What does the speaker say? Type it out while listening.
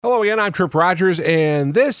Hello again, I'm Trip Rogers,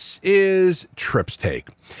 and this is Trip's Take.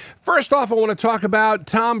 First off, I want to talk about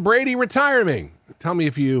Tom Brady retiring. Tell me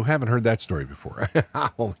if you haven't heard that story before. I'm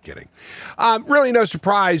only kidding. Really no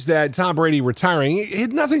surprise that Tom Brady retiring. He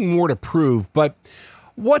had nothing more to prove, but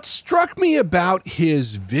what struck me about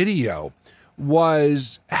his video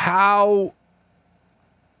was how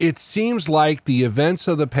it seems like the events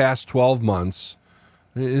of the past 12 months,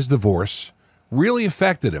 his divorce, really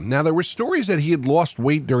affected him. Now, there were stories that he had lost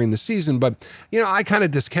weight during the season, but, I kind of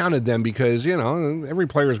discounted them because, every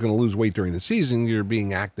player is going to lose weight during the season. You're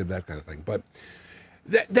being active, that kind of thing. But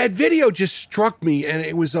that video just struck me, and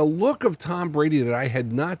it was a look of Tom Brady that I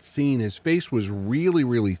had not seen. His face was really,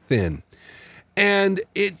 really thin. And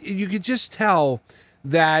you could just tell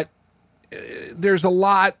that there's a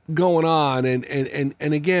lot going on. And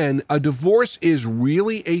again, a divorce is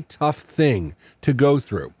really a tough thing to go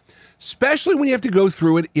through, especially when you have to go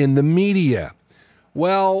through it in the media.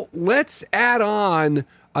 Well, let's add on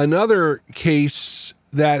another case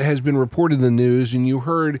that has been reported in the news, and you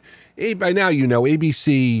heard, by now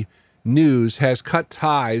ABC News has cut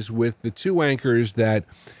ties with the two anchors that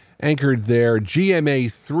anchored their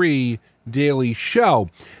GMA3 daily show.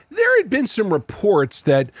 There had been some reports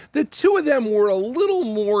that the two of them were a little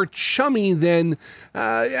more chummy than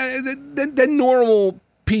normal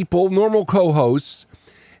people, normal co-hosts,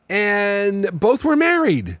 and both were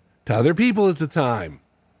married to other people at the time.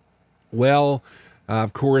 Well,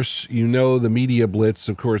 of course, the media blitz,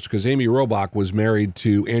 of course, because Amy Robach was married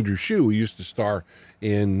to Andrew Shue, who used to star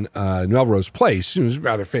in Melrose Place. He was a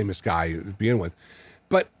rather famous guy to begin with.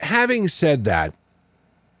 But having said that,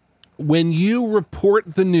 when you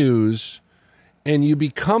report the news and you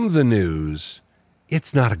become the news,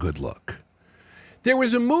 it's not a good look. There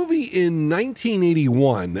was a movie in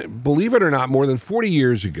 1981, believe it or not, more than 40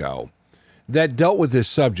 years ago, that dealt with this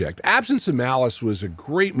subject. Absence of Malice was a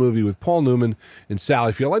great movie with Paul Newman and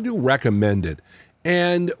Sally Field. I do recommend it.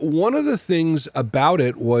 And one of the things about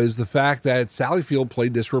it was the fact that Sally Field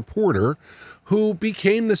played this reporter who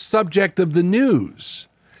became the subject of the news.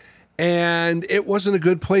 And it wasn't a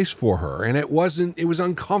good place for her, and it was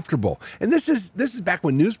uncomfortable. And this is back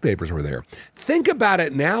when newspapers were there. Think about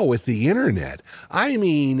it now with the internet. I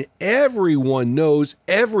mean, everyone knows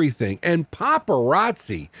everything, and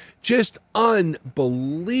paparazzi, just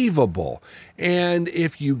unbelievable. And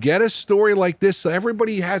if you get a story like this,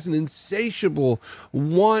 everybody has an insatiable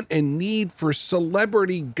want and need for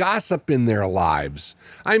celebrity gossip in their lives.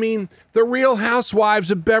 I mean, the Real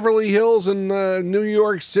Housewives of Beverly Hills and New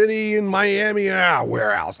York City and Miami,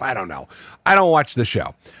 where else? I don't know. I don't watch the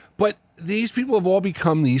show. But these people have all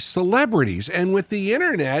become these celebrities. And with the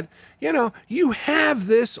internet, you have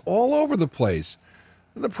this all over the place.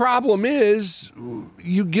 The problem is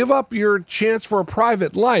you give up your chance for a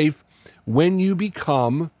private life when you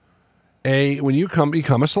become a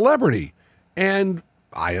celebrity. And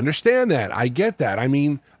I understand that. I get that. I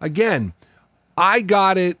mean, again, I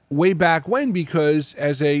got it way back when because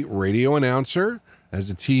as a radio announcer, as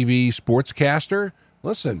a TV sportscaster,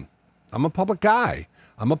 listen, I'm a public guy.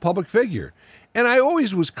 I'm a public figure. And I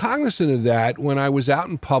always was cognizant of that when I was out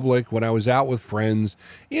in public, when I was out with friends.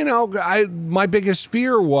 My biggest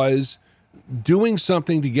fear was doing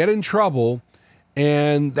something to get in trouble,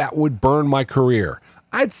 and that would burn my career.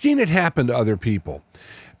 I'd seen it happen to other people.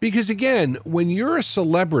 Because again, when you're a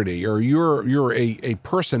celebrity or you're a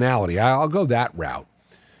personality, I'll go that route.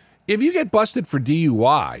 If you get busted for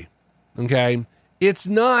DUI, okay, it's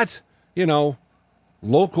not,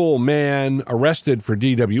 local man arrested for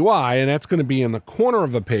DWI, and that's going to be in the corner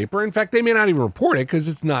of the paper. In fact, they may not even report it because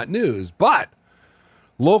it's not news. But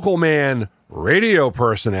local man radio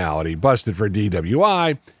personality busted for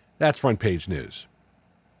DWI, that's front page news.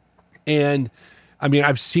 And I mean,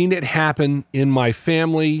 I've seen it happen in my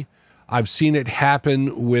family. I've seen it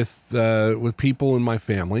happen with people in my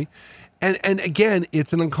family. And again,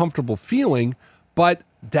 it's an uncomfortable feeling, but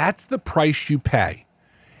that's the price you pay.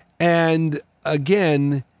 And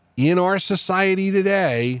again, in our society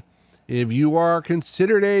today, if you are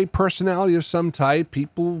considered a personality of some type,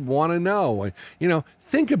 people want to know.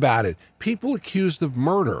 Think about it. People accused of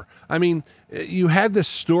murder. I mean, you had this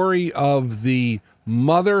story of the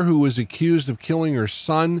mother who was accused of killing her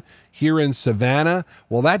son here in Savannah.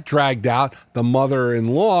 Well, that dragged out. The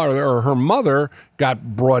mother-in-law or her mother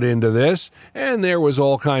got brought into this, and there was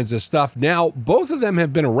all kinds of stuff. Now, both of them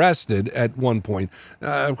have been arrested at one point.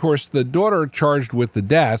 Of course, the daughter charged with the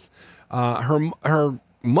death. Her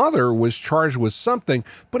mother was charged with something.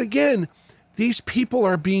 But again, these people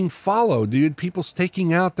are being followed, dude. People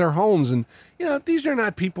staking out their homes. And, these are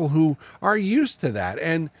not people who are used to that.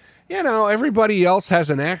 And, everybody else has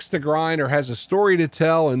an axe to grind or has a story to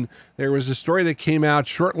tell. And there was a story that came out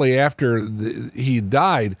shortly after he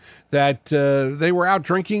died that they were out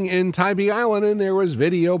drinking in Tybee Island, and there was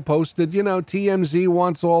video posted, TMZ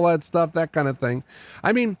wants all that stuff, that kind of thing.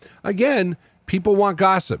 I mean, again, people want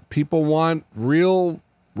gossip. People want real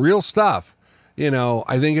stuff.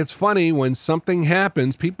 I think it's funny when something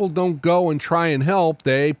happens, people don't go and try and help.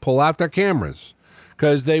 They pull out their cameras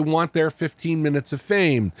because they want their 15 minutes of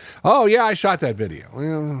fame. Oh, yeah, I shot that video.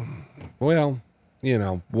 Well,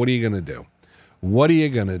 what are you going to do? What are you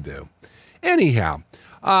going to do? Anyhow,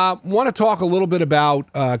 want to talk a little bit about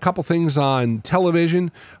a couple things on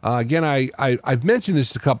television. Again, I've mentioned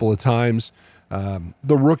this a couple of times. The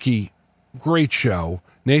Rookie, great show.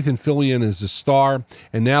 Nathan Fillion is the star,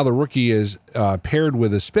 and now The Rookie is paired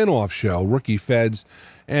with a spinoff show, Rookie Feds.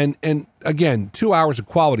 And again, 2 hours of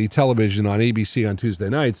quality television on ABC on Tuesday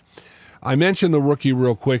nights. I mentioned The Rookie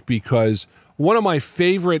real quick because one of my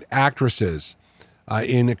favorite actresses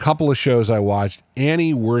in a couple of shows I watched,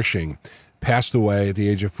 Annie Wersching, passed away at the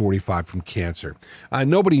age of 45 from cancer.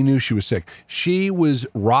 Nobody knew she was sick. She was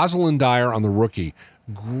Rosalind Dyer on The Rookie.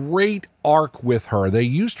 Great arc with her. They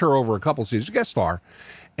used her over a couple of seasons, guest star.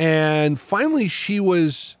 And finally, she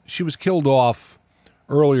was killed off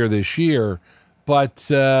earlier this year. But,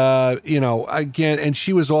 again, and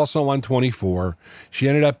she was also on 24. She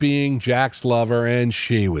ended up being Jack's lover, and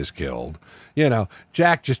she was killed.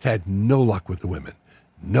 Jack just had no luck with the women.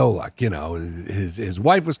 No luck. His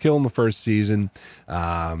wife was killed in the first season.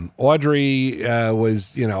 Audrey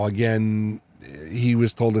was, again, he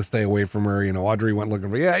was told to stay away from her. Audrey went looking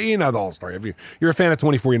for, the whole story. If you're a fan of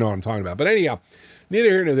 24, you know what I'm talking about. But anyhow, neither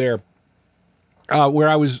here nor there. Where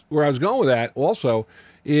I was going with that also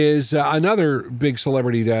is another big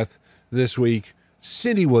celebrity death this week.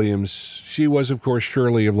 Cindy Williams. She was, of course,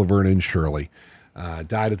 Shirley of Laverne and Shirley.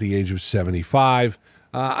 Died at the age of 75.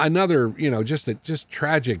 Another, just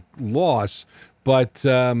tragic loss. But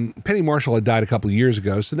Penny Marshall had died a couple of years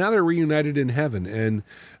ago, so now they're reunited in heaven. And,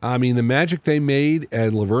 the magic they made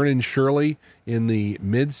at Laverne and Shirley in the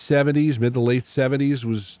mid to late 70s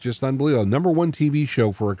was just unbelievable. Number one TV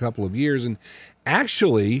show for a couple of years. And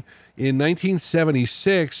actually, in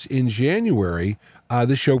 1976, in January,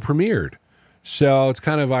 the show premiered. So it's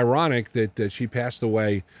kind of ironic that she passed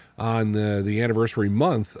away on the anniversary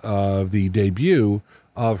month of the debut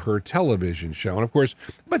of her television show. And of course,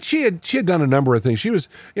 but she had done a number of things. She was,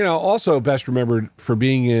 also best remembered for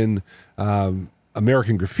being in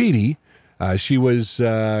American Graffiti. She was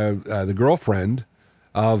the girlfriend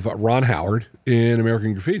of Ron Howard in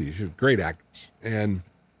American Graffiti. She's a great actress. And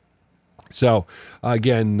so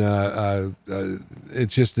again,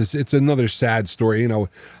 it's another sad story.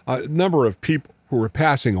 A number of people who are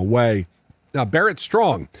passing away. Barrett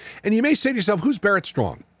Strong. And you may say to yourself, who's Barrett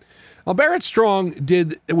Strong? Well, Barrett Strong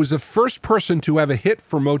was the first person to have a hit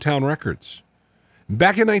for Motown Records.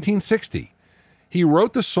 Back in 1960, he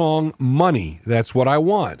wrote the song Money, That's What I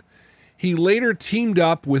Want. He later teamed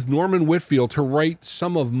up with Norman Whitfield to write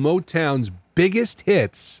some of Motown's biggest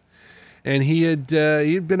hits. And he had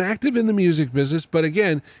been active in the music business, but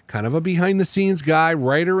again, kind of a behind-the-scenes guy,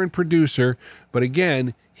 writer and producer. But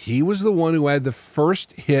again, he was the one who had the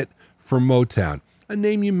first hit for Motown. A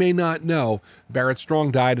name you may not know. Barrett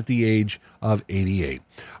Strong died at the age of 88.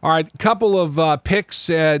 All right, couple of picks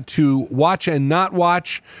to watch and not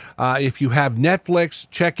watch. If you have Netflix,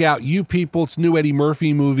 check out You People. It's a new Eddie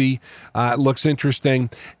Murphy movie. It looks interesting.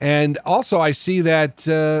 And also, I see that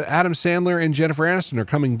Adam Sandler and Jennifer Aniston are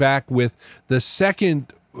coming back with the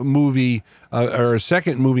second movie or a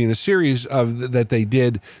second movie in a series of that they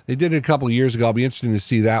did it a couple of years ago. I'll be interested to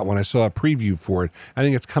see that one. I saw a preview for it. I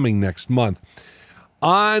think it's coming next month.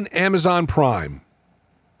 On Amazon Prime,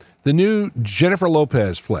 the new Jennifer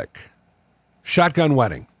Lopez flick, Shotgun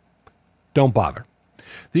Wedding. Don't bother.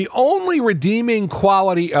 The only redeeming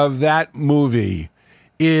quality of that movie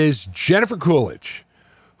is Jennifer Coolidge,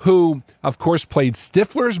 who, of course, played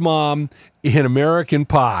Stifler's mom in American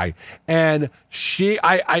Pie. And she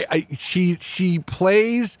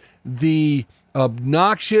plays the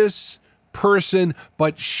obnoxious person,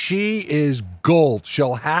 but she is gold.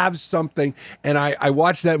 She'll have something. And I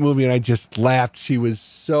watched that movie and I just laughed. She was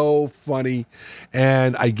so funny,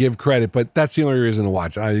 and I give credit, but that's the only reason to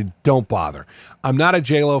watch. I don't bother. I'm not a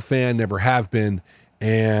J-Lo fan, never have been,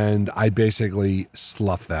 and I basically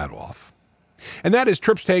slough that off. And that is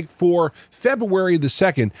Tripp's Take for February the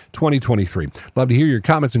 2nd, 2023. Love to hear your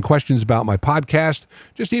comments and questions about my podcast.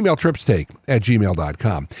 Just email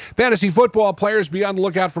tripstake@gmail.com. Fantasy football players, be on the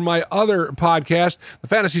lookout for my other podcast, The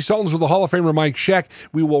Fantasy Sultans with the Hall of Famer Mike Sheck.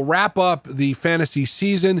 We will wrap up the fantasy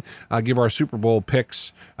season, give our Super Bowl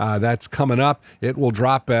picks. That's coming up. It will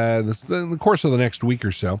drop in the course of the next week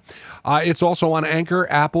or so. It's also on Anchor,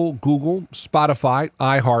 Apple, Google, Spotify,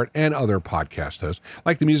 iHeart, and other podcast hosts.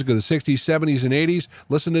 Like the music of the 60s, 70s, and 80s,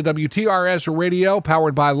 listen to WTRS Radio,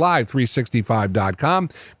 powered by Live365.com.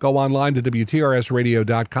 Go online to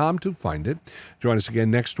WTRSradio.com to find it. Join us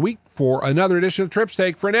again next week for another edition of Tripp's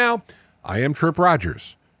Take. For now, I am Trip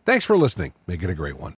Rogers. Thanks for listening. Make it a great one.